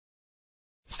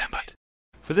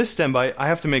For this STEM bite, I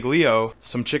have to make Leo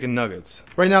some chicken nuggets.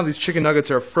 Right now these chicken nuggets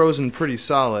are frozen pretty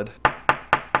solid,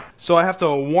 so I have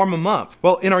to warm them up.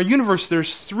 Well, in our universe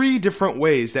there's 3 different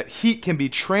ways that heat can be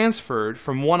transferred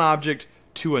from one object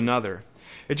to another.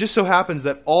 It just so happens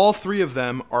that all 3 of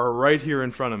them are right here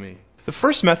in front of me. The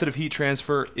first method of heat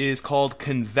transfer is called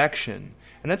convection,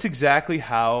 and that's exactly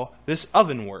how this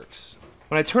oven works.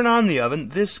 When I turn on the oven,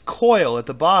 this coil at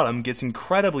the bottom gets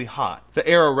incredibly hot. The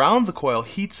air around the coil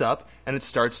heats up and it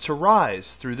starts to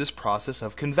rise through this process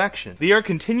of convection. The air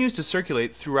continues to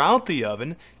circulate throughout the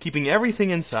oven, keeping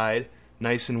everything inside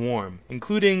nice and warm,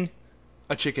 including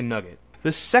a chicken nugget.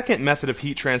 The second method of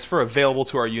heat transfer available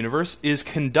to our universe is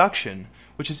conduction,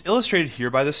 which is illustrated here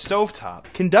by the stovetop.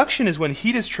 Conduction is when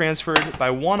heat is transferred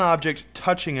by one object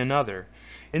touching another.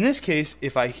 In this case,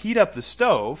 if I heat up the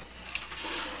stove,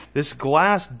 this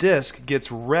glass disc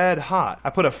gets red hot. I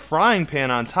put a frying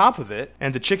pan on top of it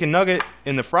and the chicken nugget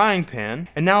in the frying pan,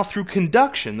 and now through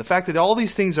conduction, the fact that all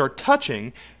these things are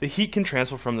touching, the heat can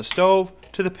transfer from the stove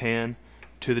to the pan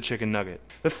to the chicken nugget.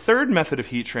 The third method of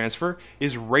heat transfer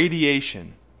is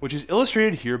radiation, which is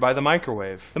illustrated here by the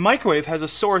microwave. The microwave has a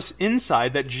source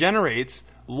inside that generates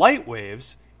light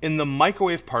waves in the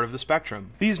microwave part of the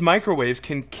spectrum. These microwaves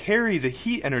can carry the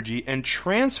heat energy and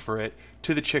transfer it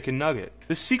to the chicken nugget.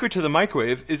 The secret to the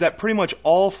microwave is that pretty much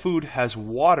all food has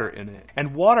water in it,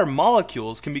 and water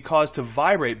molecules can be caused to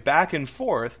vibrate back and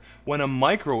forth when a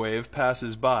microwave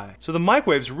passes by. So the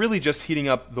microwave's really just heating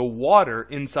up the water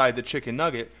inside the chicken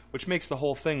nugget, which makes the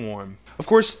whole thing warm. Of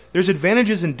course, there's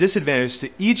advantages and disadvantages to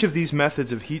each of these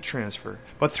methods of heat transfer,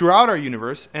 but throughout our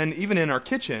universe, and even in our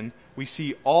kitchen, we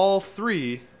see all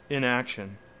 3 in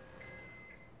action.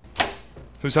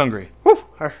 Who's hungry? Woo!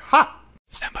 Hot!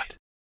 Stand by.